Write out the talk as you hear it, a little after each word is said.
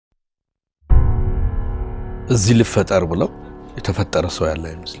እዚህ ልፈጠር ብለው የተፈጠረ ሰው ያለ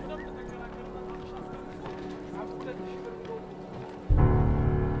አይመስልም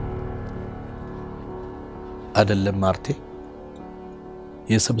አይደለም ማርቴ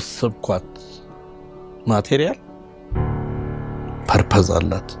የሰብሰብኳት ማቴሪያል ፐርፐዝ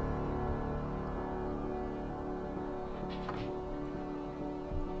አላት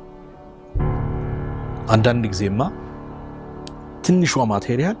አንዳንድ ጊዜማ ትንሿ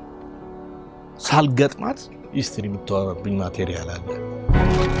ማቴሪያል ሳልገጥማት ኢስትሪ የምትወራብኝ ማቴሪያል አለ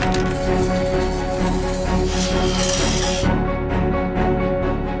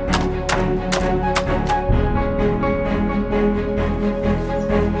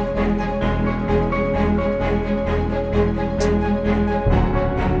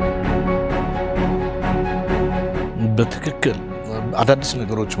በትክክል አዳዲስ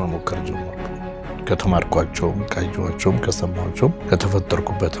ነገሮች መሞከር ጀመርኩ ከተማርኳቸውም ካየኋቸውም ከሰማኋቸውም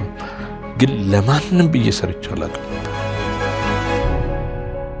ከተፈጠርኩበትም ግን ለማንም በየሰርቻው አላውቅም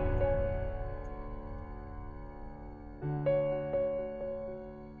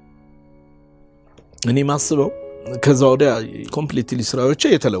እኔ ማስበው ከዛ ወዲያ ኮምፕሊትሊ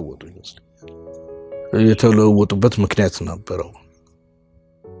ስራዎቼ የተለወጡ ይመስላል የተለወጡበት ምክንያት ነበረው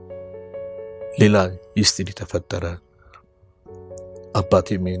ሌላ ኢስትሪ ተፈጠረ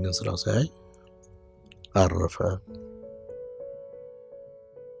አባቴ ምን ስራ ሳይ አረፈ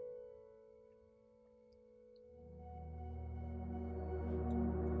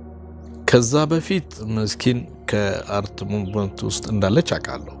ከዛ በፊት መስኪን ከአርት ሙቭመንት ውስጥ እንዳለች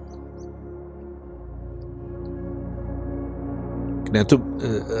አቃለሁ ምክንያቱም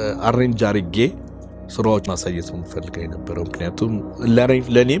አሬንጅ አርጌ ስራዎች ማሳየት ምፈልገው የነበረው ምክንያቱም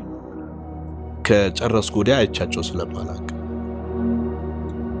ለኔም ከጨረስኩ ወዲያ አይቻቸው ስለማላቅ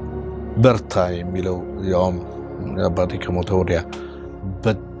በርታ የሚለው ያውም አባቴ ከሞተ ወዲያ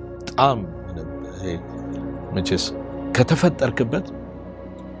በጣም መቼስ ከተፈጠርክበት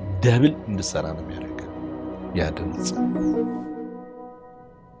ደብል እንድሰራ ነው የሚያደርገው ያ ድምጽ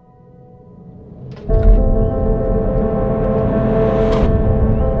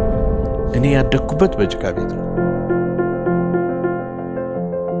እኔ ያደግኩበት በጭቃ ቤት ነው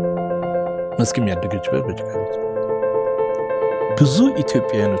መስኪም ያደገችበት በጭቃ ቤት ብዙ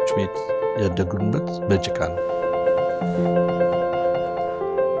ኢትዮጵያኖች ቤት ያደጉበት በጭቃ ነው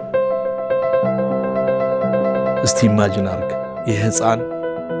እስቲ ኢማጂን አርግ የህፃን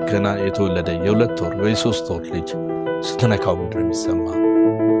ገና የተወለደ የሁለት ወር ወይ 3 ወር ልጅ ስትነካው ምንድነው የሚሰማ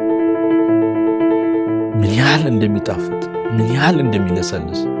ምን ያህል እንደሚጣፍጥ ምን ያህል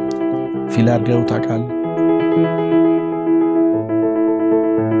እንደሚለሰልስ ፊላርጋው ታውቃለህ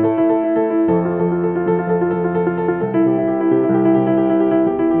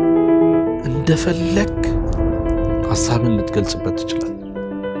እንደፈለክ ሐሳብን ልትገልጽበት ትችላለህ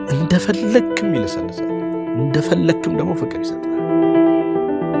እንደፈለክም ይለሰልሳል እንደፈለክም ደግሞ ፍቅር ይሰጣል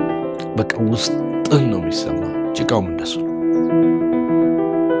በቃ ውስጥን ነው የሚሰማ ጭቃው እንደሱ ነው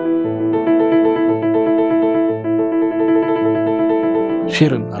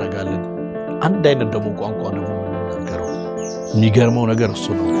ሼርን አረጋለን አንድ አይነት ደግሞ ቋንቋ ነው የምንናገረው የሚገርመው ነገር እሱ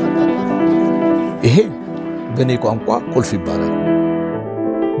ነው ይሄ በኔ ቋንቋ ቁልፍ ይባላል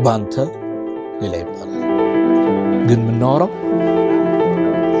ባንተ ሌላ ይባላል ግን ምናወራው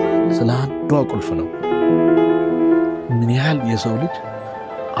ስለ አንዷ ቁልፍ ነው ምን ያህል የሰው ልጅ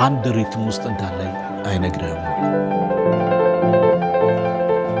አንድ ሪትም ውስጥ እንዳለ አይነግርህም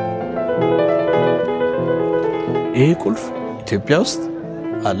ይሄ ቁልፍ ኢትዮጵያ ውስጥ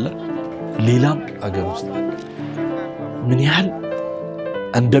አለ ሌላም አገር ውስጥ አለ ምን ያህል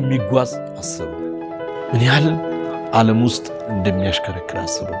እንደሚጓዝ አስበው ምን ያህል ዓለም ውስጥ እንደሚያሽከረክር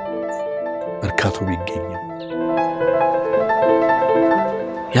አስበው በርካቶ ቢገኝ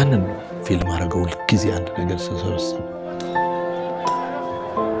ያንን ፊልም አረጋው ጊዜ አንድ ነገር ሰሰሰ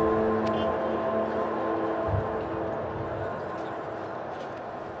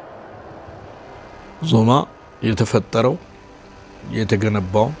ዞማ የተፈጠረው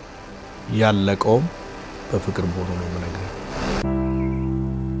የተገነባው ያለቀው በፍቅር ሆኖ ነው ነገር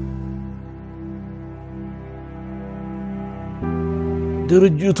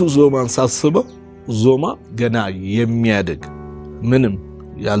ድርጅቱ ዞማን ሳስበው ዞማ ገና የሚያድግ ምንም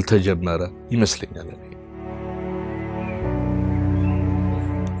ያልተጀመረ ይመስለኛል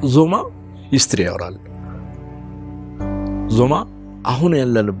ዞማ ሂስትሪ ያወራል ዞማ አሁን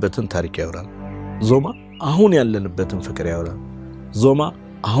ያለንበትን ታሪክ ያወራል ዞማ አሁን ያለንበትን ፍቅር ያወራል ዞማ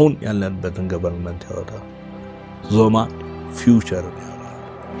አሁን ያለንበትን ገቨርንመንት ያወራል ዞማ ፊውቸር ያወራል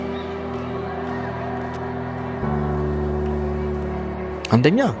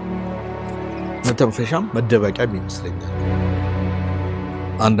አንደኛ መተንፈሻም መደበቂያም ይመስለኛል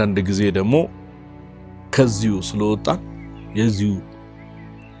አንዳንድ ጊዜ ደግሞ ከዚሁ ስለወጣ የዚሁ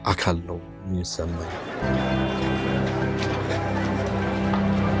አካል ነው የሚሰማኝ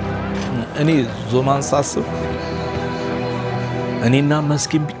እኔ ዞማን ሳስብ እኔና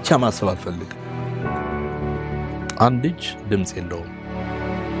መስኪን ብቻ ማሰብ አልፈልግም አንድ እጅ ድምጽ የለውም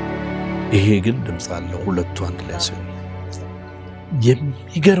ይሄ ግን ድምጽ አለው ሁለቱ አንድ ላይ ሲሆን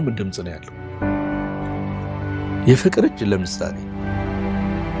የሚገርም ድምጽ ነው ያለው የፍቅር እጅ ለምሳሌ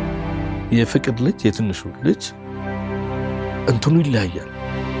የፍቅር ልጅ የትንሹ ልጅ እንትኑ ይለያያል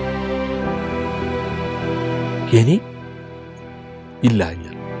የኔ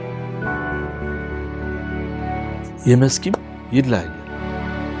ይለያያል የመስኪም ይለያያል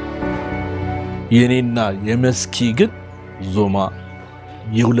የኔና የመስኪ ግን ዞማ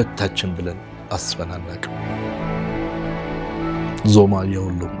የሁለታችን ብለን አስበናናቅ ዞማ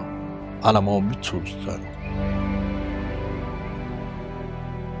የሁሉም ነው ዓላማው ብቻ ነው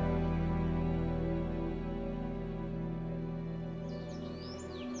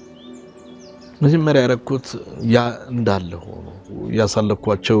መጀመሪያ ያረኩት ያ እንዳለ ሆኖ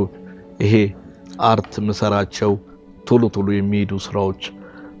ያሳለኳቸው ይሄ አርት መሰራቸው ቶሎ የሚሄዱ ስራዎች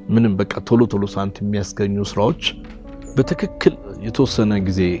ምንም በቃ ቶሎ ሳንቲም የሚያስገኙ ስራዎች በትክክል የተወሰነ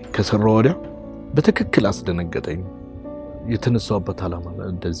ጊዜ ከሰራው ወዲያ በትክክል አስደነገጠኝ የተነሳውበት ዓላማ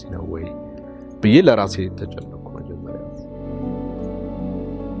እንደዚህ ነው ወይ ብዬ ለራሴ ተጨነቅኩ መጀመሪያ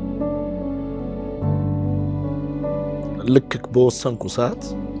ልክ በወሰንኩ ሰዓት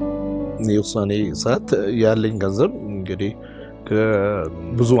የውሳኔ ሰዓት ያለኝ ገንዘብ እንግዲህ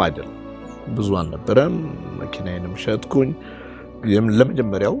ብዙ አይደለም ብዙ አልነበረም መኪናዬንም ሸጥኩኝ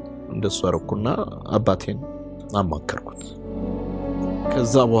ለመጀመሪያው እንደሱ አረኩና አባቴን አማከርኩት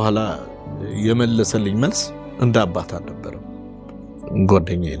ከዛ በኋላ የመለሰልኝ መልስ እንደ አባት አልነበረም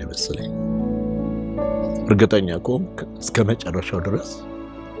ጓደኛዬ ነው መሰለኝ እርግጠኛ ከሆንክ እስከ መጨረሻው ድረስ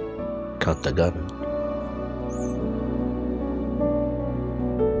ካንተ ጋር ነኝ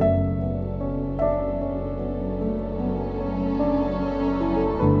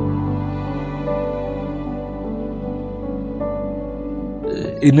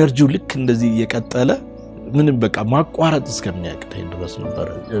ኢነርጂው ልክ እንደዚህ እየቀጠለ ምንም በቃ ማቋረጥ እስከሚያቅተኝ ድረስ ነበር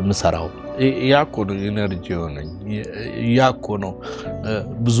ምሰራው ያኮ ነው ኢነርጂ ሆነኝ ያኮ ነው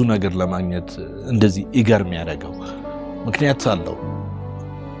ብዙ ነገር ለማግኘት እንደዚህ ይገርም ያደርገው ምክንያት አለው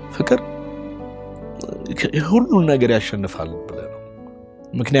ፍቅር ሁሉ ነገር ያሸንፋል ብለህ ነው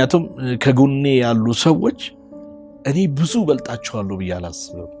ምክንያቱም ከጎኔ ያሉ ሰዎች እኔ ብዙ በልጣቸዋለሁ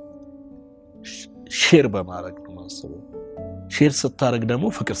በያላስበው ሼር በማድረግ ነው ማስበው ሼር ስታረግ ደግሞ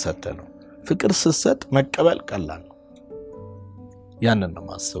ፍቅር ሰተ ነው ፍቅር ስሰጥ መቀበል ቀላል ነው ያንን ነው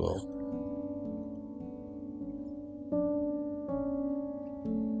ማስበው